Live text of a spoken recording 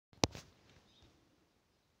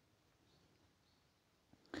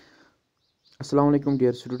Assalamu alaikum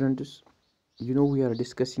dear students. We are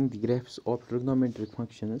discussing the graphs of trigonometric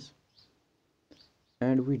functions,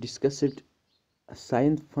 and we discussed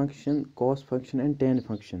sine function, cos function and tan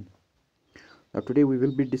function. Now today we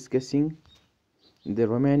will be discussing the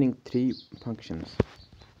remaining three functions.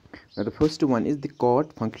 Now the first one is the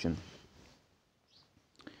cot function.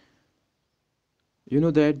 You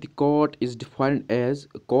know that the cot is defined as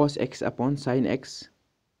cos x upon sine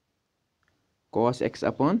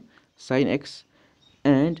x,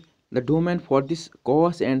 and the domain for this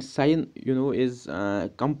cos and sine is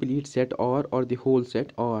complete set or the whole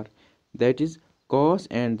set or, that is cos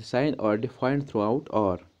and sine are defined throughout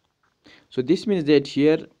or. So this means that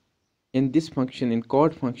here in this function, in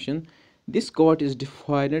cot function, this cot is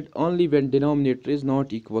defined only when denominator is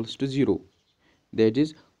not equals to 0. That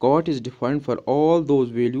is, cot is defined for all those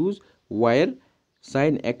values where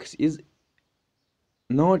sine x is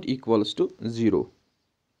not equals to 0.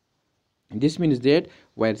 This means that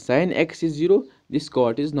while sine x is 0, this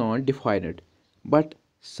cot is not defined. But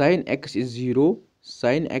sine x is 0,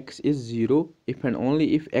 if and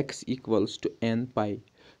only if x equals to n pi.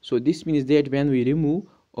 So this means that when we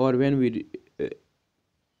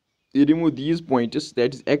remove these points,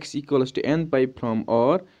 that is x equals to n pi from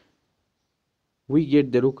R, we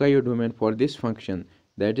get the required domain for this function.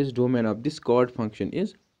 That is, domain of this cot function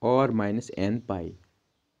is R minus n pi.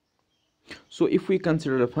 So if we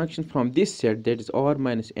consider a function from this set, that is R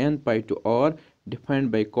minus n pi to R, defined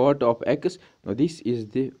by cot of x, now this is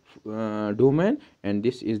the domain and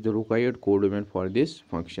this is the required codomain for this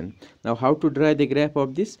function. Now how to draw the graph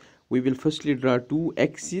of this? We will firstly draw two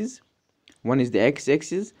axes. One is the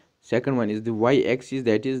x-axis, second one is the y-axis,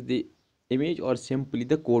 that is the image or simply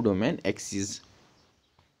the codomain axis.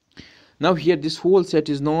 Now here this whole set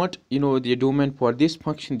is not the domain for this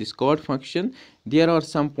function, this cot function. There are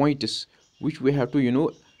some points which we have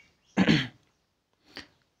to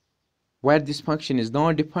where this function is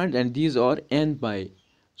not defined, and these are n pi.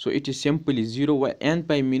 So it is simply 0, where n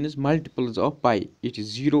pi means multiples of pi. It is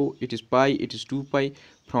 0, it is pi, it is 2 pi.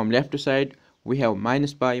 From left side we have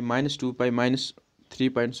minus pi, minus 2 pi, minus 3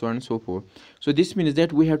 pi, and so on and so forth. So this means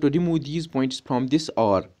that we have to remove these points from this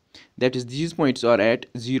R. That is, these points are at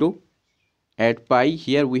 0, at pi.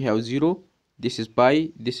 Here we have 0, this is pi,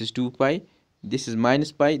 this is 2 pi, this is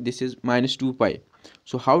minus pi, this is minus 2 pi.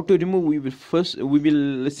 So how to remove? We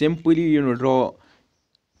will simply draw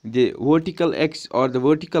the vertical x or the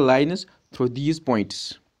vertical lines through these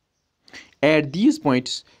points. At these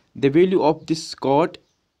points the value of this cot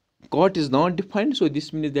is not defined, so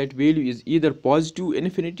this means that value is either positive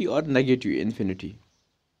infinity or negative infinity.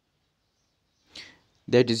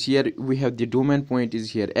 That is, here we have the domain point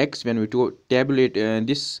is here x. When we tabulate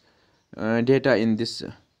this data in this,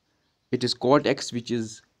 it is cot x, which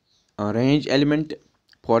is a range element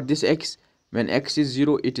for this x. When x is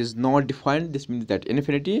 0, it is not defined. This means that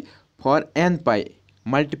infinity. For n pi,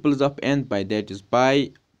 multiples of n pi, that is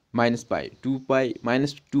pi, minus pi, 2 pi,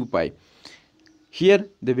 minus 2 pi. Here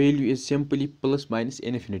the value is simply plus minus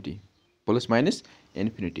infinity,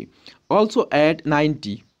 Also at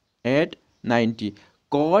 90,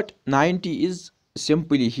 cot 90 is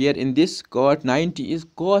simply, here in this cot 90 is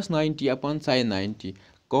cos 90 upon sin 90.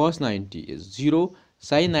 Cos 90 is 0,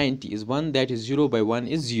 sin 90 is 1, that is 0 by 1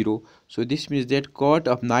 is 0. So this means that cot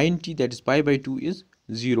of 90, that is pi by 2, is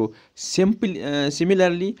 0.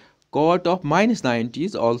 Similarly, cot of minus 90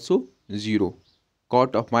 is also 0.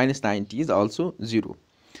 Cot of minus 90 is also 0.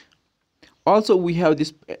 Also we have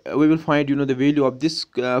this, we will find the value of this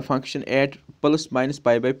function at plus minus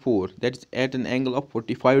pi by 4, that is at an angle of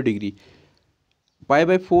 45 degree. Pi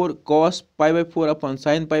by 4, cos pi by 4 upon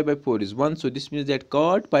sin pi by 4 is 1. So this means that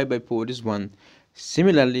cot pi by 4 is 1.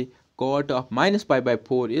 Similarly, cot of minus pi by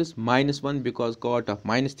 4 is minus 1, because cot of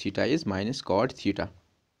minus theta is minus cot theta.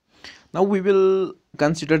 Now we will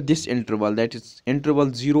consider this interval, that is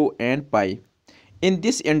interval 0 and pi. In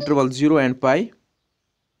this interval 0 and pi,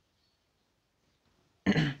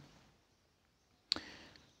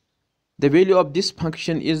 the value of this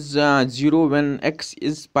function is 0 when x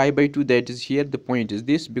is pi by 2, that is, here the point is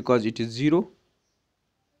this, because it is 0.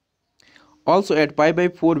 Also at pi by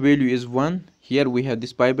 4 value is 1. Here we have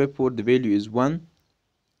this pi by 4, the value is 1.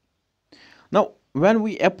 Now when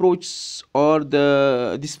we approach, or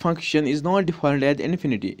this function is not defined at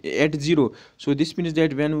infinity, at 0. So this means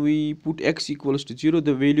that when we put x equals to 0,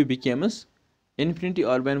 the value becomes infinity,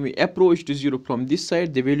 or when we approach to 0 from this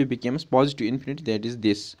side, the value becomes positive infinity, that is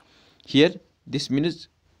this. Here this means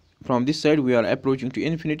from this side we are approaching to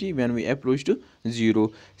infinity when we approach to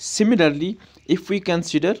 0. Similarly, if we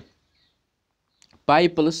consider pi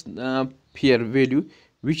plus here value,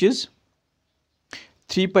 which is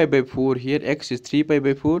 3 pi by 4 here, x is 3 pi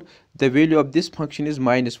by 4, the value of this function is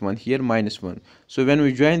 -1 here, -1. So when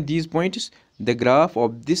we join these points, the graph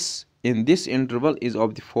of this in this interval is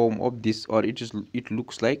of the form of this, or it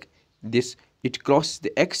looks like this. It crosses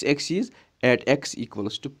the x-axis at x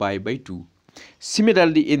equals to pi by 2.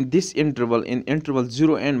 Similarly, in this interval, in interval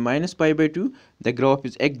 0 and minus pi by 2, the graph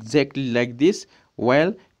is exactly like this,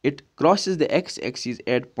 while it crosses the x-axis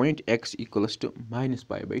at point x equals to minus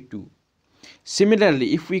pi by 2.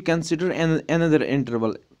 Similarly, if we consider another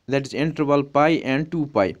interval, that is interval pi and 2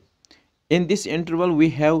 pi. In this interval, we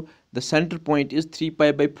have the center point is 3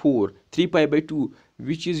 pi by 4, 3 pi by 2,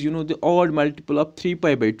 which is the odd multiple of 3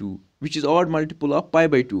 pi by 2, which is odd multiple of pi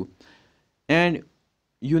by 2. And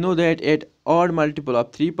you know that at odd multiple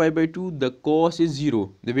of 3 pi by 2, the cos is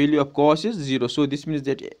 0. The value of cos is 0. So this means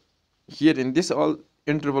that here in this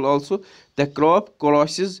interval also, the graph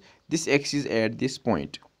crosses this axis at this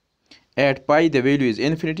point. At pi, the value is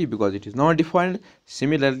infinity because it is not defined.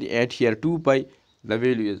 Similarly, at here 2 pi, the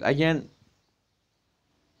value is again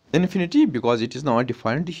infinity because it is not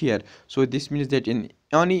defined here. So this means that in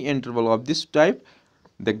any interval of this type,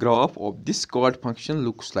 the graph of this chord function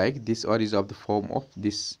looks like this, or is of the form of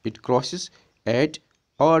this. It crosses at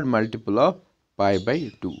odd multiple of pi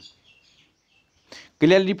by 2.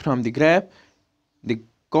 Clearly from the graph, the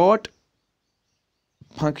chord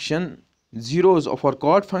function zeros of our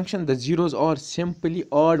chord function, the zeros are simply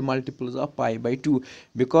odd multiples of pi by 2,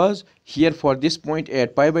 because here for this point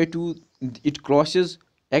at pi by 2, it crosses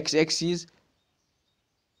x-axis.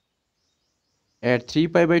 At 3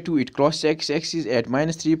 pi by 2, it crosses x-axis. At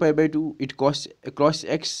minus 3 pi by 2, it crosses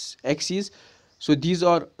x-axis. So these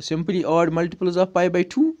are simply odd multiples of pi by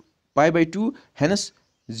 2. Hence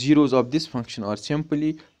zeros of this function are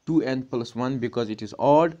simply 2n plus 1, because it is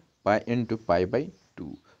odd pi into pi by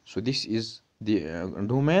 2. So this is the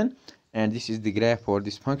domain, and this is the graph for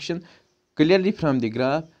this function. Clearly from the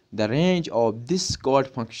graph, the range of this chord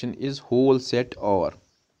function is whole set R,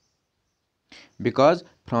 because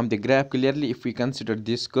from the graph, clearly if we consider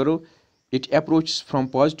this curve, it approaches from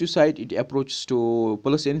positive side, it approaches to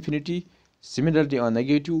plus infinity. Similarly on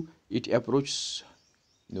negative, it approaches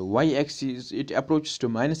the y-axis, it approaches to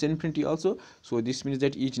minus infinity also. So this means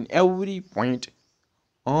that each and every point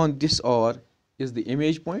on this R is the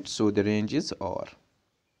image point, so the range is R.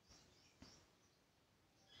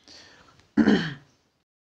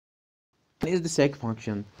 Is the sec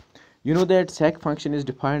function. You know that sec function is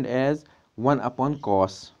defined as 1 upon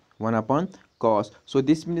cos. So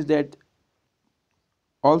this means that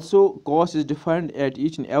also cos is defined at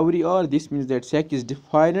each and every R. This means that sec is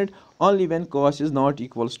defined only when cos is not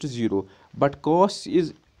equals to 0. But cos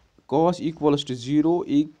equals to 0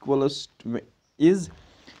 is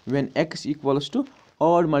when x equals to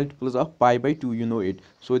odd multiples of pi by 2. You know it.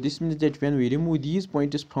 So this means that when we remove these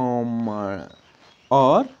points from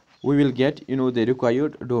R, we will get the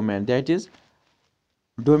required domain. That is,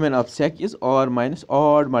 domain of sec is R minus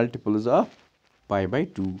odd multiples of pi by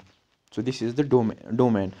 2. So this is the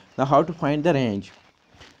domain. Now how to find the range?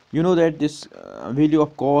 You know that this value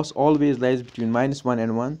of cos always lies between -1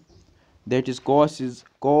 and 1. That is,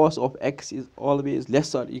 cos of x is always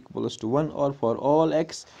less or equals to 1, or for all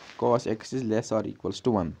x, cos x is less or equals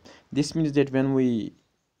to 1. This means that when we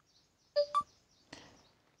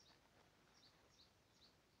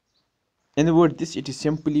invert this, it is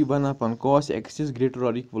simply 1 upon cos x is greater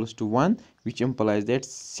or equals to 1, which implies that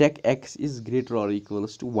sec x is greater or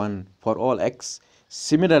equals to 1 for all x.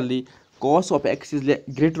 Similarly, cos of x is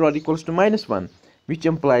greater or equals to -1, which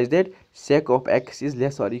implies that sec of x is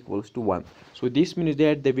less or equals to 1. So this means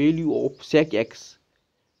that the value of sec x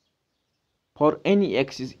for any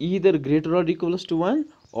x is either greater or equals to 1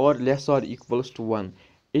 or less or equals to 1.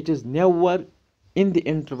 It is never in the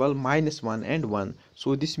interval -1 and 1.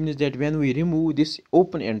 So this means that when we remove this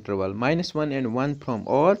open interval -1 and 1 from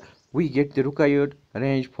R, we get the required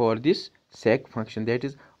range for this sec function. That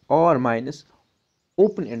is, R minus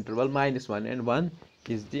open interval -1 and 1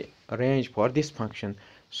 is the range for this function.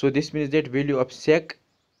 So this means that value of sec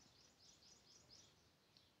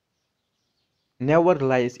never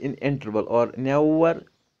lies in interval, or never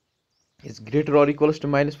is greater or equals to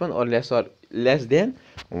 -1 or less than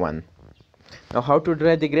 1. Now how to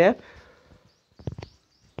draw the graph?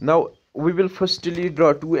 Now we will firstly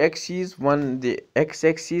draw two axes, one the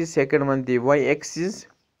x-axis, second one the y-axis.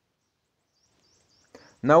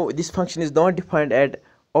 Now this function is not defined at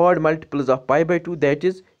odd multiples of pi by 2. That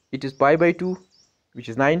is, it is pi by 2, which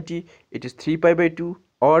is 90. It is 3 pi by 2,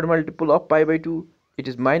 odd multiple of pi by 2. It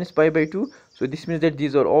is minus pi by 2. So this means that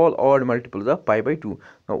these are all odd multiples of pi by 2.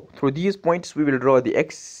 Now through these points we will draw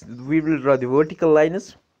the vertical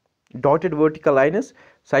lines. dotted vertical lines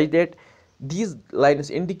such that these lines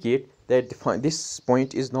indicate that this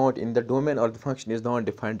point is not in the domain, or the function is not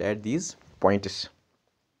defined at these points.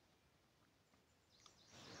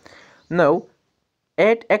 Now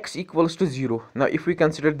at x equals to 0, now if we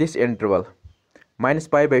consider this interval minus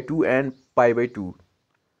pi by 2 and pi by 2,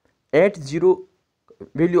 at 0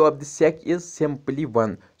 value of the sec is simply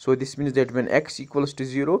 1. So this means that when x equals to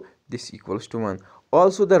 0, this equals to 1.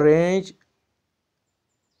 Also the range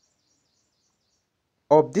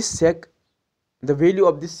of this sec, the value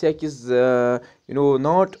of this sec is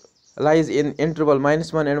not lies in interval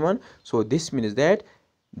minus 1 and 1. So this means that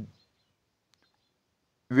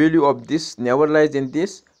value of this never lies in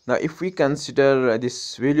this. Now if we consider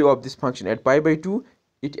this value of this function at pi by 2,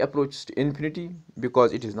 it approaches to infinity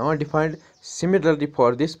because it is not defined. Similarly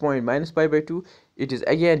for this point minus pi by 2, it is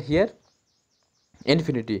again here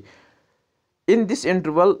infinity. In this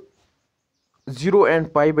interval 0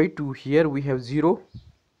 and pi by 2, here we have 0,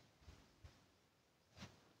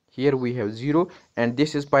 here we have 0, and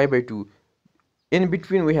this is pi by 2. In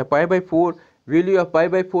between we have pi by 4. Value of pi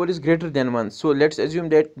by 4 is greater than 1, so let's assume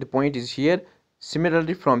that the point is here.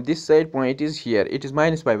 Similarly from this side, point is here, it is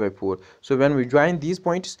minus pi by 4. So when we join these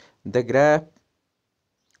points, the graph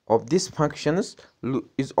of this functions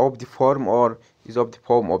is of the form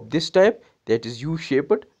of this type, that is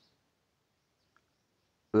u-shaped,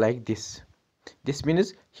 like this. This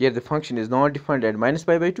means here the function is not defined at minus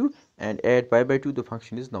pi by 2, and at pi by 2 the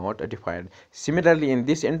function is not defined. Similarly in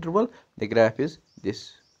this interval the graph is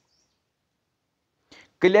this.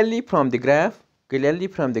 Clearly from the graph,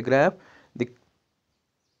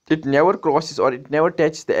 it never crosses, or it never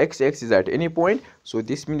touches the x-axis at any point. So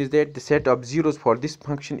this means that the set of zeros for this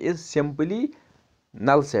function is simply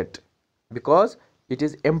null set, because it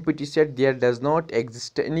is empty set. There does not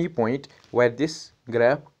exist any point where this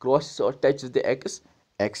graph crosses or touches the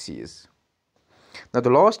x-axis. Now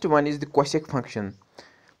the last one is the cosec function.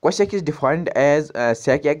 Cosec is defined as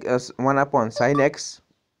sec x as 1 upon sin x.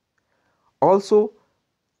 Also,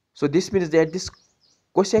 so this means that this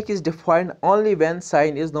cosec is defined only when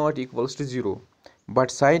sine is not equals to 0,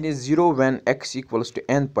 but sine is 0 when x equals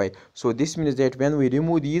to n pi. So this means that when we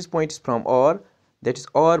remove these points from R, that is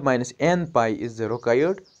R minus n pi is the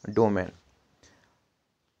required domain.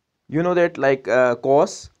 You know that like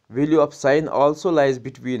cos, value of sine also lies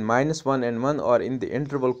between minus 1 and 1, or in the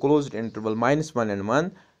interval closed interval minus 1 and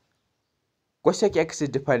 1. Cosec x is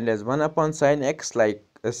defined as 1 upon sin x, like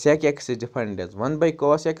sec x is defined as 1 by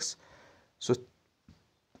cos x. So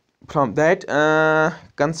from that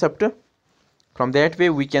concept, from that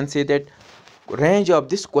way we can say that range of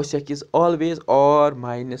this cosec is always R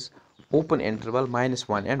minus open interval minus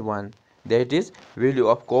 1 and 1. That is, value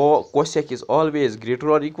of cosec is always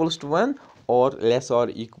greater or equals to 1, or less or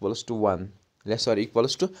equals to 1.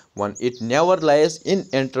 It never lies in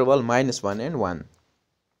interval minus 1 and 1.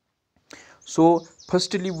 So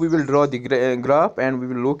firstly we will draw the graph, and we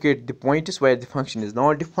will locate the points where the function is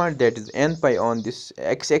not defined, that is n pi on this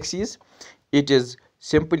x-axis. It is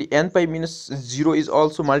simply n pi means 0 is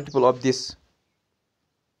also multiple of this.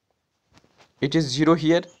 It is 0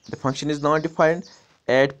 here, the function is not defined.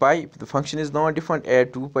 At pi the function is not defined.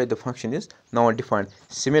 At 2 pi the function is not defined.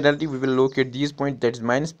 Similarly we will locate these points, that is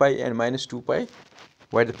minus pi and minus 2 pi,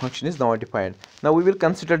 where the function is not defined. Now we will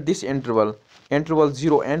consider this interval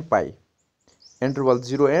 0 and pi.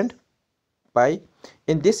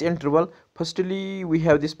 In this interval, firstly we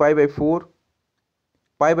have this pi by 4,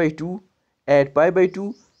 pi by 2. At pi by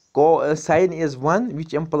 2 sine is 1,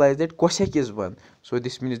 which implies that cosec is 1. So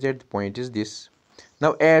this means that the point is this.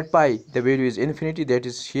 Now at pi the value is infinity, that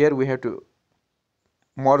is here we have to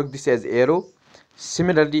mark this as arrow.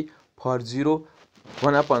 Similarly for 0,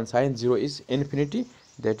 1 upon sine 0 is infinity,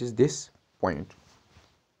 that is this point.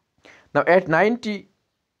 Now at 90,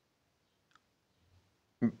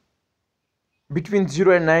 between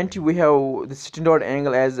 0 and 90 we have the standard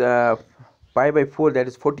angle as pi by 4, that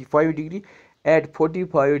is 45 degree. At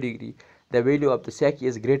 45 degree the value of the sec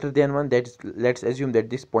is greater than 1, that is, let's assume that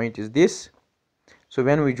this point is this. So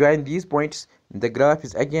when we join these points, the graph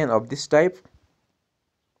is again of this type,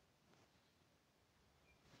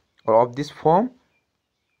 or of this form,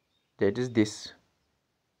 that is this.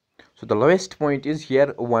 So the lowest point is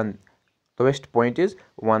here 1.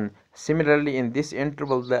 Similarly in this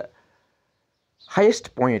interval the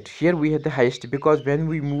highest point, here we have the highest, because when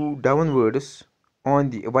we move downwards on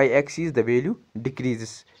the y-axis the value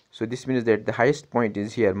decreases. So this means that the highest point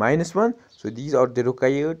is here minus 1. So these are the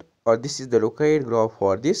required, or this is the required graph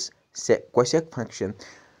for this cosec function.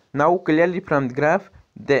 Now clearly from the graph,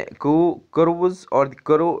 the curves or the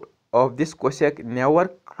of this cosec never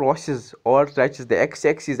crosses or touches the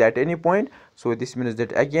x-axis at any point. So this means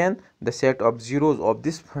that again the set of zeros of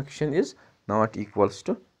this function is not equals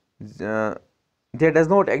to there does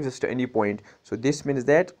not exist any point. So this means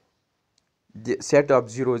that the set of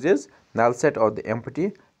zeros is null set or the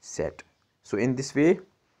empty set. So in this way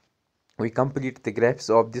we complete the graphs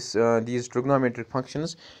of these trigonometric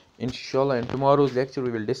functions. Inshallah, in tomorrow's lecture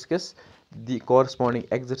we will discuss the corresponding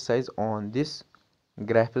exercise on this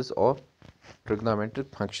graphs of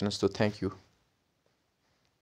trigonometric functions. So thank you.